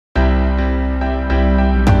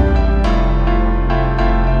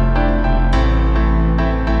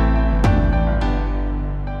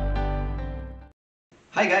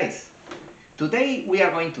Today we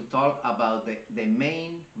are going to talk about the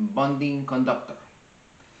main bonding conductor.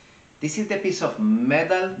 This is the piece of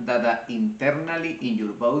metal that internally in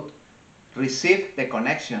your boat receives the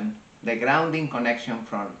connection, the grounding connection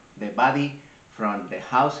from the body, from the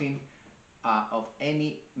housing of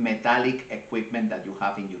any metallic equipment that you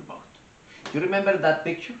have in your boat. You remember that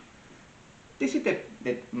picture? This is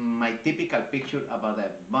my typical picture about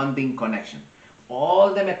a bonding connection.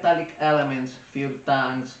 All the metallic elements, fuel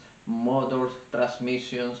tanks, motors,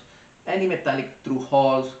 transmissions, any metallic through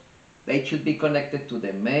holes, they should be connected to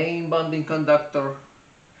the main bonding conductor,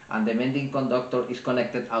 and the bonding conductor is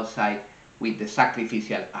connected outside with the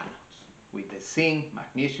sacrificial anodes, with the zinc,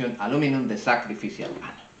 magnesium, aluminum, the sacrificial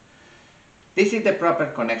anode. This is the proper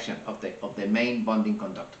connection of the main bonding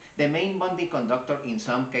conductor. The main bonding conductor in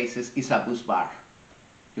some cases is a bus bar.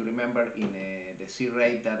 You remember in the sea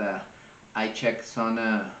rate that I checked some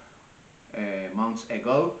months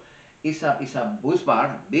ago, is a bus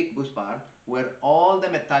bar, big bus bar, where all the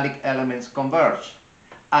metallic elements converge.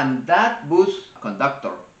 And that bus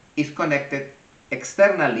conductor is connected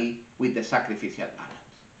externally with the sacrificial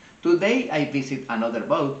anodes. Today I visit another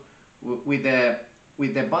boat with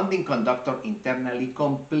the bonding conductor internally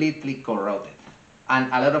completely corroded,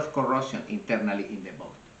 and a lot of corrosion internally in the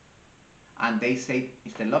boat. And they say,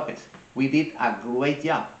 Mr. Lopez, we did a great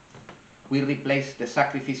job. We replaced the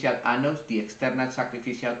sacrificial anodes, the external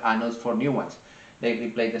sacrificial anodes, for new ones. They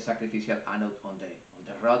replaced the sacrificial anode on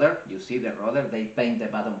the rudder. You see the rudder, they paint the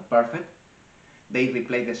bottom perfect. They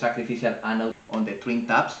replaced the sacrificial anode on the twin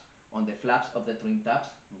tabs, on the flaps of the twin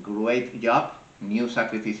tabs. Great job, new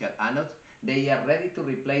sacrificial anodes. They are ready to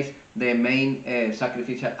replace the main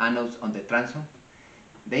sacrificial anodes on the transom.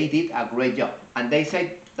 They did a great job, and they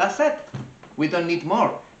said, that's it. We don't need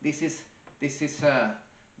more. This is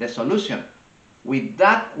the solution. With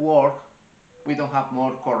that work, we don't have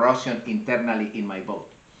more corrosion internally in my boat.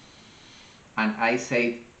 And I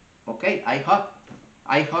said, okay, I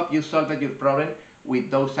hope you solved your problem with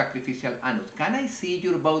those sacrificial anodes. Can I see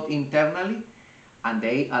your boat internally? And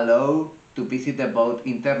they allow to visit the boat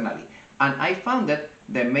internally. And I found that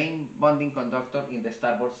the main bonding conductor in the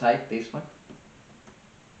starboard side, this one,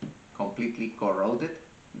 completely corroded.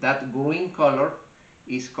 That green color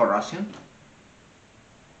is corrosion.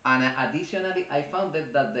 And additionally, I found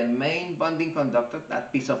that the main bonding conductor,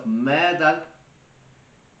 that piece of metal,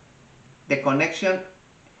 the connection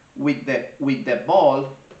with the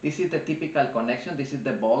ball, this is the typical connection, this is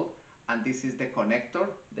the ball, and this is the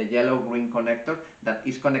connector, the yellow-green connector that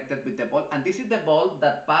is connected with the ball, and this is the ball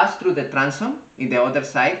that passed through the transom in the other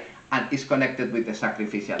side and is connected with the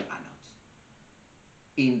sacrificial anodes.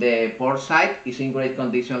 In the port side, it's in great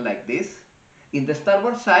condition like this. In the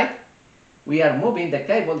starboard side, we are moving the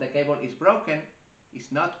cable is broken,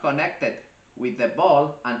 it's not connected with the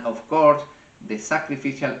ball, and of course the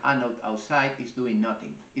sacrificial anode outside is doing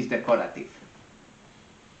nothing, it's decorative.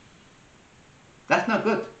 That's not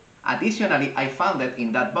good. Additionally, I found that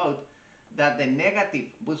in that boat that the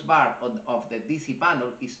negative bus bar of the DC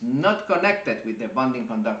panel is not connected with the bonding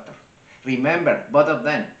conductor. Remember, both of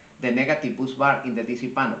them, the negative bus bar in the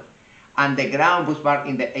DC panel and the ground bus bar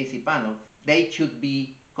in the AC panel, they should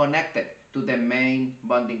be connected to the main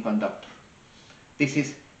bonding conductor. This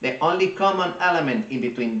is the only common element in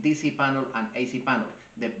between DC panel and AC panel,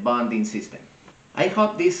 the bonding system. I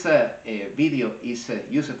hope this video is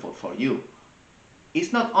useful for you.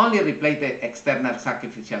 It's not only replace the external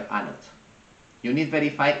sacrificial anodes. You need to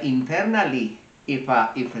verify internally if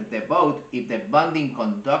the bonding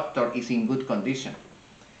conductor is in good condition.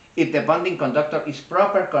 If the bonding conductor is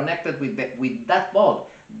proper connected with that ball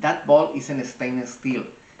is in stainless steel,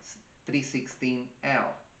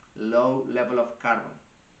 316L, low level of carbon.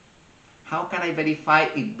 How can I verify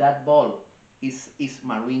if that ball is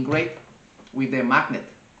marine grade? With the magnet.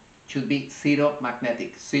 Should be zero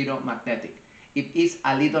magnetic. If it's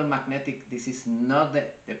a little magnetic, this is not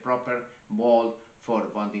the proper ball for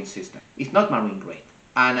bonding system. It's not marine grade.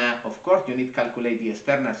 And of course, you need to calculate the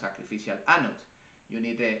external sacrificial anodes. You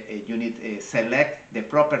need to select the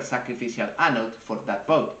proper sacrificial anode for that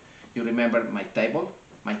boat. You remember my table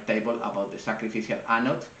about the sacrificial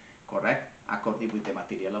anodes, correct? According with the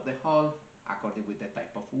material of the hull, according with the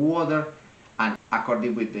type of water, and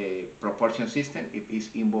according with the propulsion system, if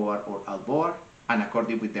it's inboard or outboard, and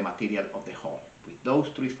according with the material of the hull. With those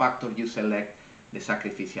three factors, you select the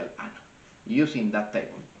sacrificial anode using that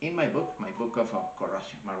table. In my book of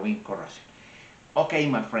corrosion, marine corrosion. Okay,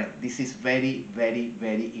 my friend, this is very, very,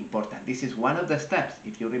 very important. This is one of the steps.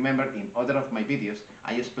 If you remember, in other of my videos,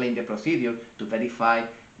 I explained the procedure to verify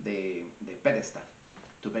the pedestal,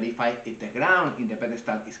 to verify if the ground in the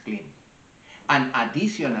pedestal is clean. And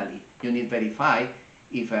additionally, you need to verify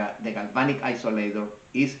if the galvanic isolator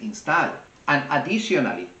is installed. And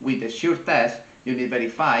additionally, with the shear test, you need to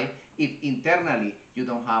verify if internally you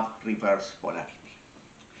don't have reverse polarity.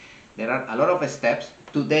 There are a lot of steps.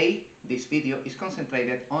 Today, this video is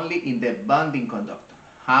concentrated only in the bonding conductor.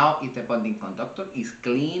 How is the bonding conductor? Is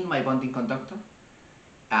clean my bonding conductor?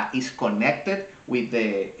 Is connected with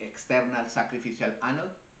the external sacrificial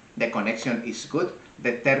anode. The connection is good.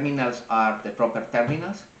 The terminals are the proper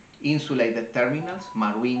terminals. Insulated terminals,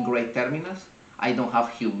 marine grade terminals. I don't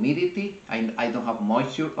have humidity. I don't have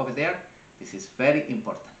moisture over there. This is very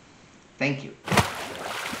important. Thank you.